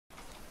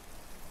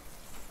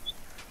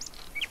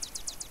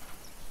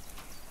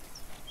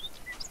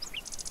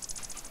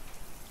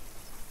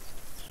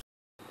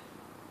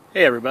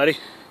Hey everybody,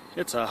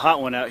 it's a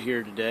hot one out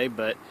here today,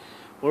 but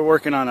we're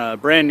working on a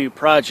brand new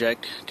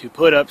project to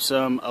put up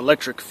some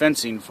electric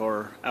fencing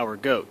for our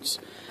goats.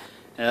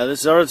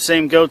 These are the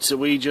same goats that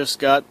we just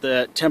got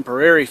that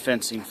temporary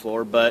fencing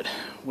for, but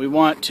we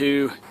want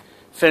to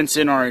fence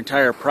in our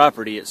entire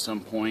property at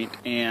some point,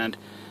 and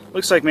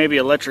looks like maybe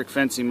electric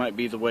fencing might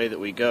be the way that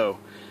we go.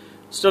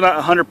 Still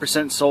not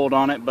 100% sold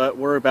on it, but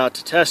we're about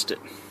to test it.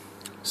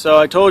 So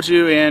I told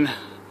you in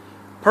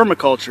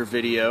permaculture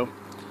video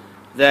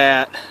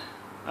that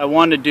I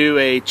wanted to do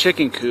a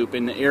chicken coop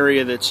in the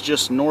area that's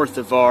just north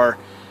of our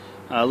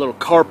little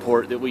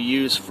carport that we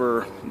use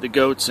for the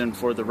goats and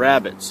for the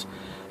rabbits.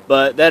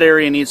 But that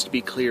area needs to be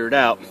cleared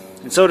out,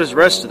 and so does the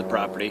rest of the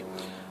property.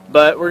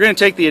 But we're going to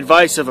take the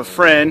advice of a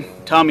friend,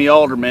 Tommy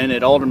Alderman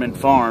at Alderman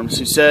Farms,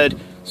 who said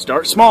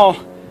start small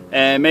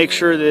and make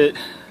sure that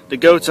the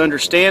goats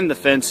understand the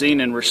fencing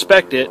and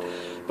respect it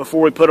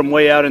before we put them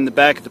way out in the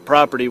back of the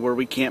property where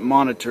we can't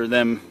monitor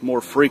them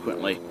more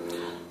frequently.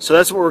 So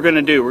that's what we're going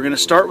to do. We're going to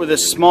start with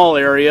this small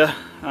area,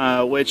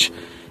 which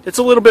it's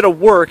a little bit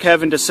of work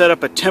having to set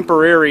up a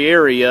temporary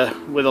area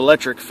with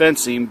electric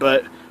fencing,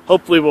 but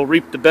hopefully we'll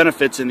reap the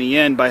benefits in the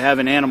end by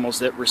having animals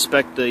that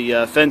respect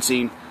the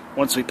fencing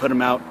once we put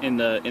them out in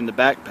the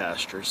back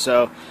pasture.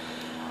 So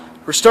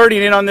we're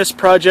starting in on this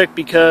project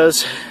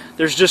because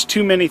there's just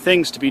too many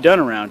things to be done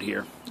around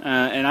here,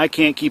 and I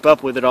can't keep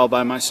up with it all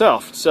by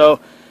myself.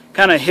 So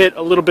kind of hit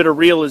a little bit of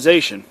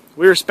realization.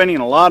 We were spending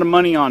a lot of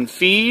money on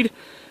feed,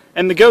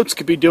 and the goats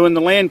could be doing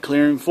the land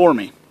clearing for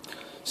me.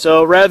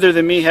 So rather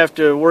than me have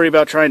to worry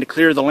about trying to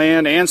clear the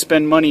land and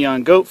spend money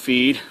on goat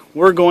feed,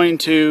 we're going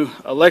to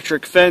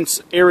electric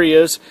fence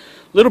areas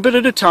a little bit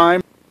at a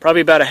time, probably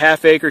about a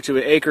half acre to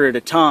an acre at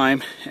a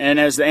time, and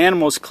as the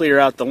animals clear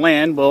out the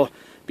land, we'll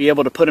be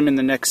able to put them in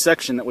the next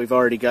section that we've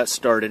already got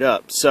started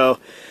up. So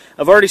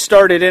I've already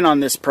started in on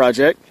this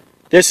project.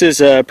 This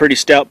is a pretty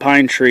stout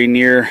pine tree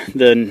near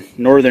the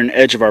northern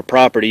edge of our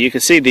property. You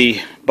can see the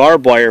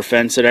barbed wire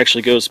fence that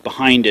actually goes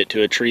behind it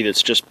to a tree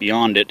that's just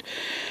beyond it.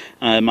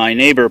 My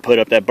neighbor put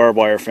up that barbed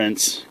wire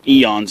fence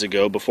eons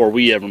ago, before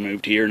we ever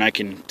moved here, and I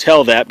can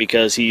tell that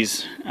because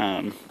he's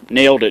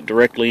nailed it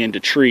directly into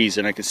trees,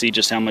 and I can see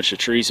just how much the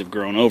trees have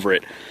grown over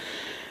it.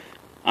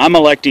 I'm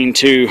electing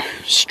to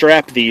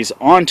strap these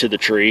onto the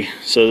tree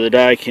so that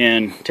I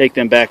can take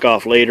them back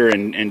off later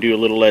and do a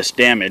little less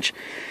damage.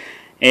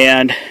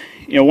 And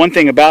you know, one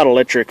thing about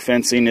electric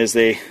fencing is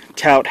they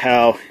tout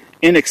how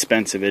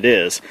inexpensive it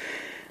is,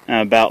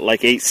 about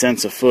like 8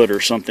 cents a foot or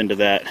something to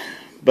that.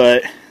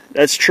 But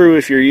that's true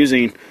if you're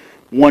using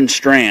one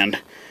strand.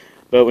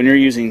 But when you're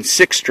using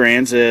 6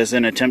 strands as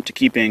an attempt to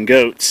keep in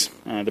goats,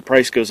 the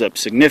price goes up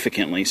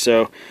significantly.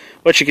 So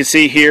what you can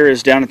see here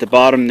is down at the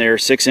bottom they're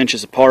 6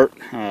 inches apart,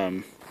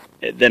 then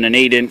an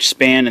 8-inch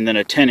span, and then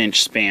a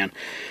 10-inch span.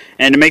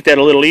 And to make that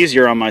a little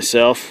easier on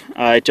myself,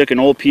 I took an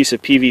old piece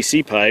of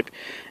PVC pipe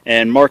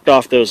and marked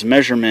off those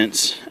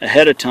measurements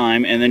ahead of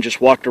time, and then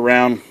just walked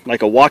around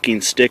like a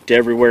walking stick to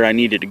everywhere I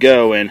needed to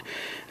go, and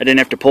I didn't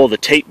have to pull the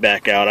tape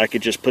back out. I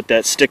could just put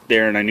that stick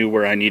there and I knew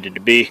where I needed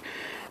to be.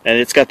 And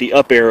it's got the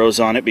up arrows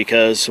on it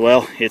because,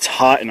 well, it's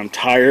hot and I'm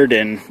tired,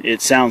 and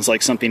it sounds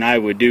like something I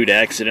would do to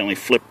accidentally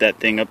flip that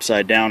thing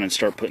upside down and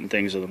start putting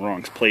things in the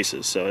wrong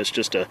places. So it's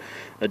just a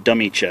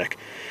dummy check.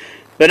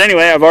 But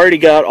anyway, I've already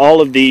got all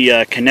of the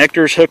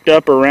connectors hooked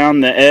up around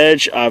the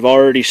edge. I've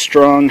already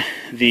strung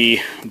the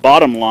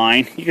bottom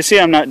line. You can see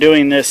I'm not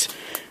doing this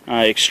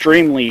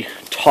extremely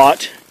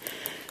taut,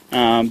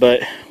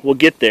 but we'll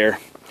get there.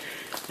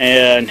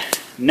 And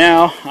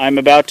now I'm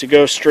about to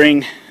go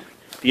string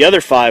the other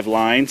 5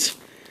 lines,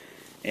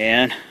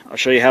 and I'll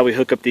show you how we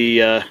hook up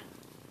the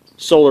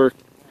solar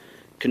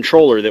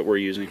controller that we're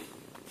using.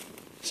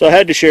 So I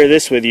had to share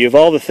this with you. Of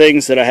all the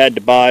things that I had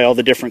to buy, all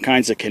the different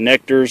kinds of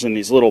connectors and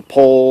these little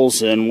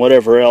poles and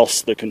whatever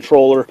else, the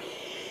controller,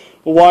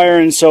 wire,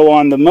 and so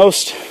on, the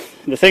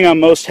thing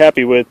I'm most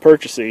happy with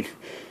purchasing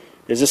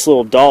is this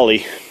little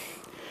dolly.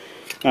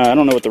 I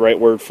don't know what the right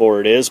word for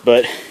it is,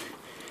 but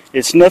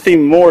it's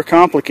nothing more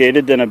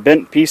complicated than a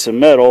bent piece of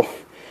metal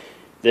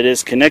that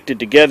is connected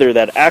together.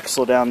 That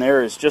axle down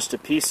there is just a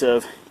piece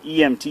of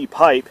EMT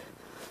pipe,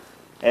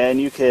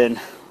 and you can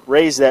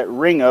raise that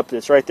ring up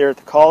that's right there at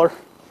the collar.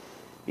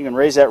 You can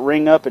raise that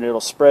ring up and it'll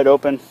spread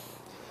open,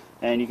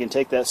 and you can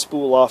take that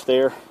spool off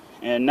there,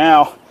 and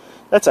now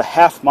that's a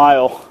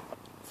half-mile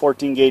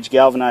 14-gauge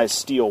galvanized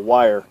steel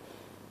wire,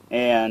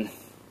 and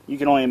you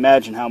can only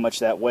imagine how much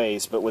that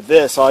weighs. But with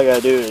this, all I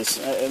gotta do is,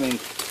 I mean,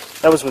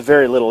 that was with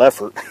very little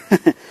effort.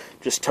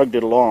 Just tugged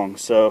it along.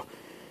 So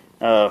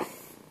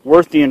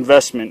worth the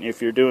investment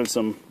if you're doing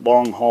some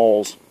long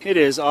hauls. It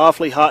is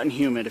awfully hot and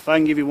humid. If I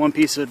can give you one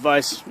piece of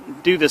advice,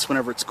 do this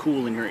whenever it's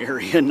cool in your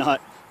area,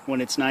 not when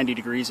it's 90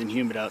 degrees and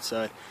humid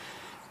outside.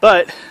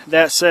 But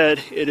that said,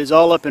 it is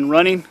all up and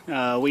running.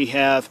 We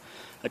have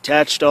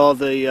attached all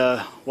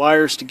the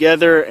wires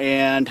together,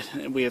 and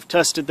we have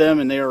tested them,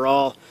 and they are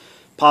all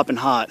popping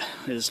hot,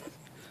 as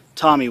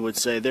Tommy would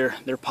say.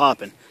 They're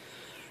popping.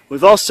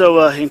 We've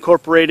also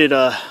incorporated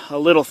a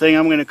little thing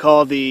I'm going to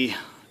call the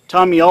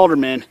Tommy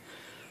Alderman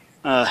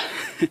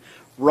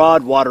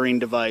rod watering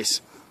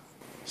device.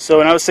 So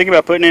when I was thinking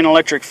about putting in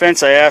electric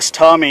fence, I asked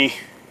Tommy,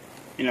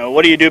 you know,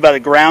 what do you do about the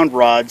ground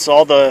rods?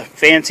 All the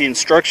fancy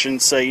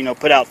instructions say, you know,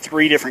 put out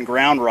 3 different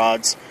ground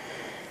rods.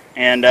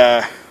 And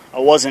I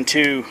wasn't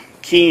too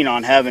keen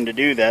on having to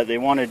do that. They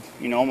wanted,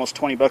 you know, almost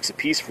 20 bucks a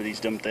piece for these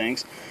dumb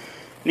things.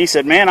 And he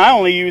said, man, I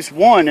only use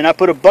 1, and I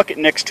put a bucket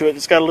next to it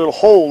that's got a little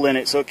hole in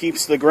it so it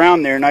keeps the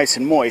ground there nice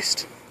and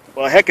moist.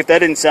 Well, heck, if that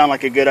didn't sound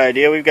like a good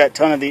idea, we've got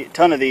a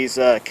ton of these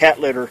cat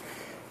litter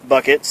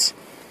buckets.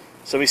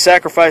 So we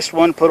sacrificed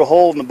 1, put a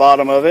hole in the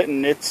bottom of it,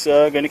 and it's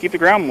going to keep the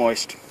ground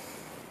moist.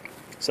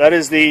 So that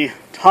is the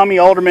Tommy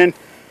Alderman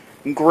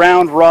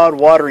ground rod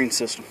watering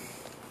system,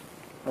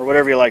 or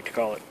whatever you like to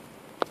call it.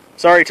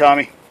 Sorry,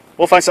 Tommy.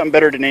 We'll find something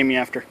better to name you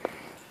after.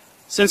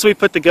 Since we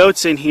put the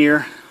goats in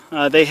here,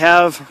 they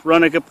have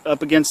run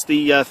up against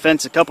the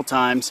fence a couple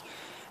times,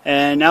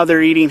 and now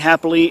they're eating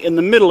happily in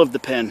the middle of the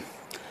pen.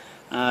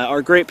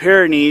 Our Great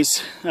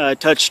Pyrenees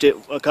touched it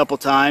a couple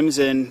times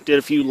and did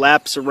a few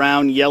laps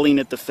around yelling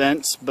at the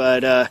fence,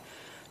 but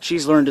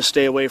she's learned to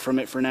stay away from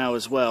it for now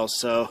as well.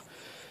 So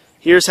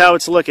here's how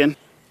it's looking.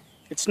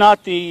 It's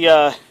not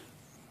the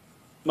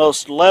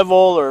most level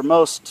or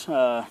most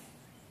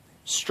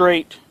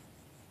straight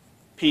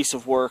piece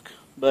of work,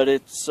 but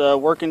it's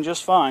working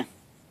just fine.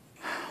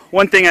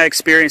 One thing I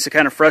experienced that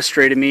kind of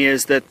frustrated me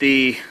is that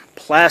the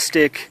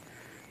plastic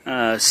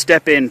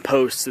step-in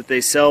posts that they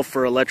sell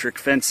for electric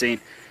fencing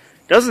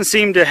doesn't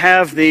seem to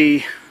have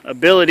the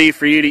ability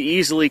for you to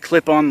easily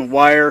clip on the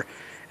wire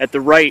at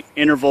the right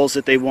intervals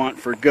that they want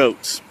for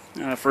goats.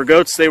 For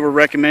goats, they were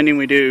recommending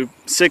we do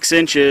 6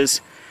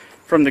 inches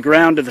from the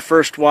ground to the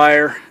first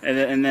wire,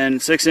 and then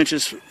 6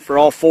 inches for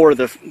all 4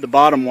 of the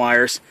bottom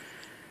wires,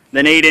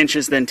 then 8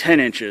 inches, then 10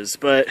 inches.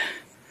 But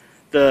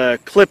the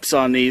clips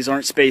on these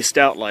aren't spaced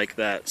out like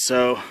that.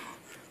 So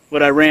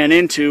what I ran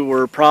into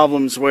were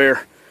problems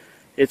where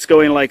it's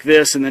going like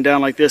this and then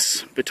down like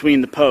this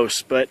between the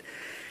posts. But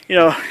you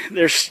know,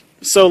 there's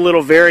so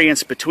little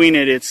variance between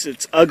it,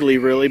 it's ugly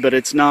really, but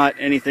it's not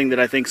anything that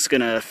I think is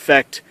going to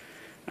affect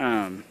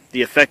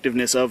the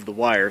effectiveness of the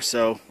wire.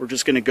 So we're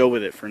just going to go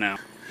with it for now.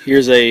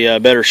 Here's a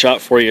better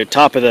shot for you.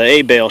 Top of the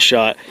A-bale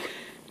shot.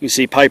 You can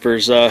see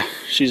Piper's,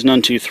 she's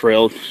none too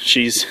thrilled.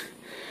 She's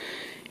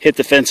hit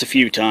the fence a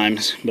few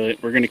times,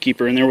 but we're going to keep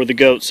her in there with the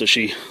goats so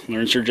she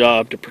learns her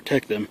job to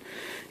protect them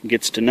and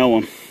gets to know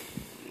them.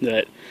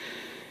 That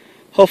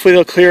hopefully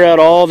they'll clear out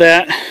all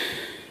that,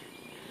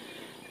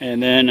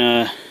 and then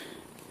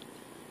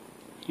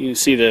you can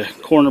see the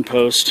corner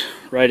post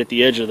right at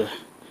the edge of the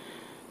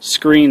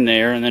screen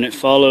there, and then it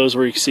follows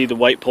where you can see the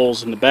white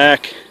poles in the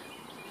back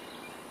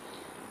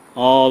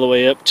all the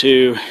way up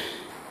to,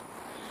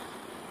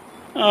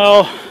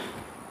 oh,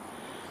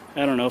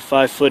 I don't know,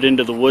 5 foot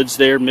into the woods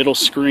there, middle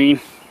screen,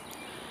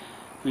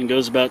 and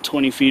goes about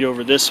 20 feet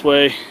over this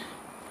way,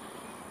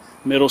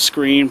 middle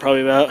screen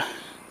probably about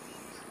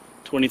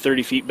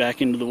 20-30 feet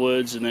back into the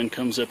woods, and then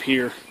comes up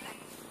here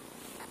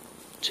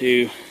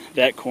to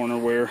that corner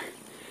where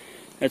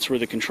that's where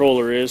the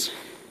controller is.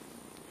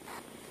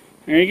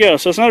 There you go.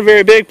 So it's not a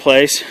very big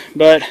place,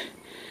 but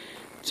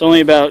it's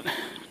only about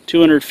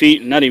 200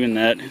 feet, not even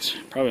that, it's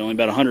probably only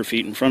about 100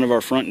 feet in front of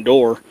our front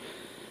door.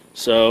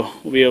 So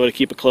we'll be able to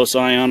keep a close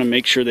eye on them,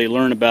 make sure they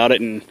learn about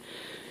it, and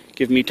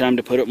give me time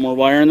to put up more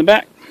wire in the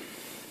back.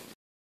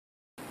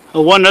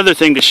 One other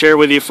thing to share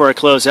with you before I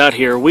close out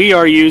here, we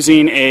are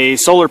using a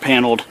solar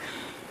paneled,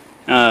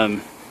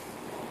 I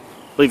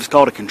believe it's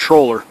called a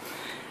controller.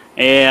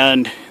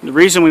 And the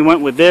reason we went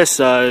with this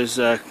is,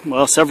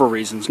 well, several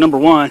reasons. Number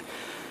one,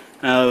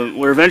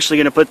 we're eventually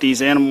going to put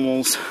these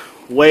animals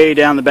way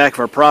down the back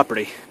of our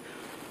property,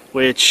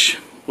 which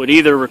would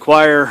either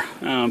require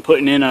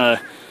putting in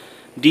a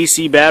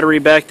DC battery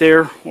back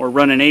there or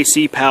running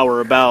AC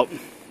power about,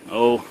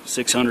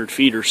 600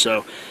 feet or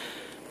so,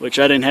 which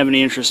I didn't have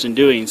any interest in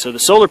doing. So the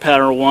solar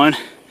panel one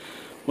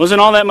wasn't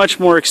all that much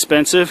more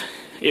expensive.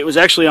 It was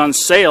actually on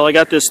sale. I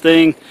got this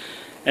thing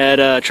at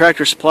a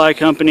Tractor Supply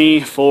Company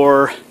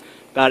for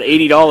about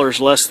 $80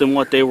 less than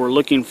what they were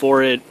looking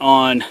for it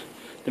on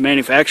the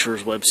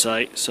manufacturer's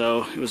website.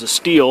 So it was a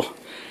steal.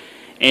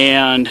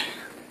 And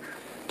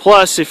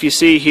plus, if you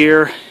see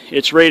here,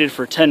 it's rated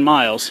for 10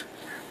 miles.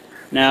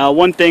 Now,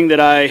 one thing that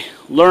I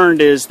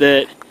learned is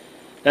that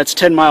that's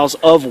 10 miles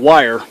of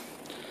wire.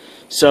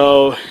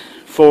 So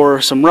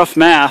for some rough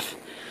math,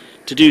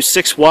 to do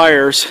 6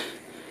 wires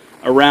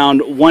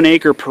around 1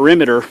 acre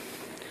perimeter,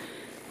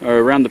 or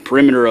around the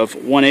perimeter of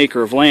 1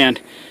 acre of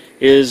land,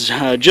 is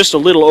just a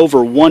little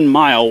over 1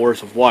 mile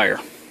worth of wire.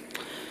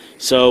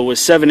 So with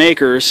 7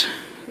 acres,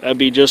 that'd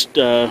be just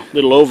a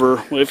little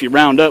over, well, if you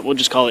round up, we'll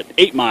just call it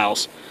 8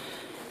 miles.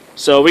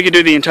 So we could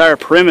do the entire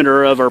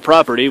perimeter of our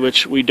property,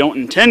 which we don't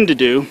intend to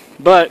do,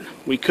 but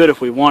we could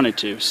if we wanted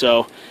to.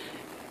 So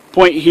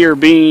point here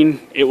being,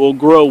 it will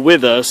grow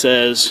with us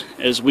as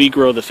we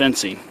grow the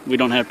fencing. We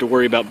don't have to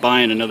worry about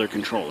buying another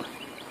controller.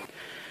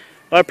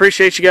 Well, I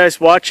appreciate you guys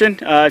watching.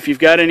 If you've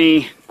got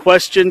any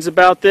questions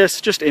about this,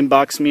 just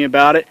inbox me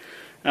about it.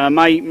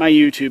 my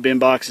YouTube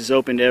inbox is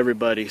open to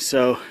everybody.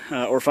 So,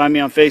 or find me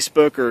on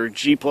Facebook or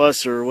G+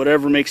 or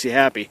whatever makes you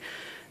happy,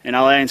 and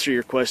I'll answer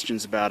your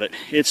questions about it.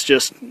 It's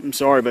just, I'm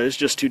sorry, but it's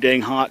just too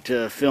dang hot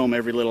to film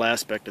every little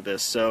aspect of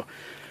this. So,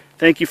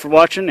 thank you for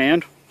watching,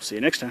 and see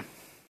you next time.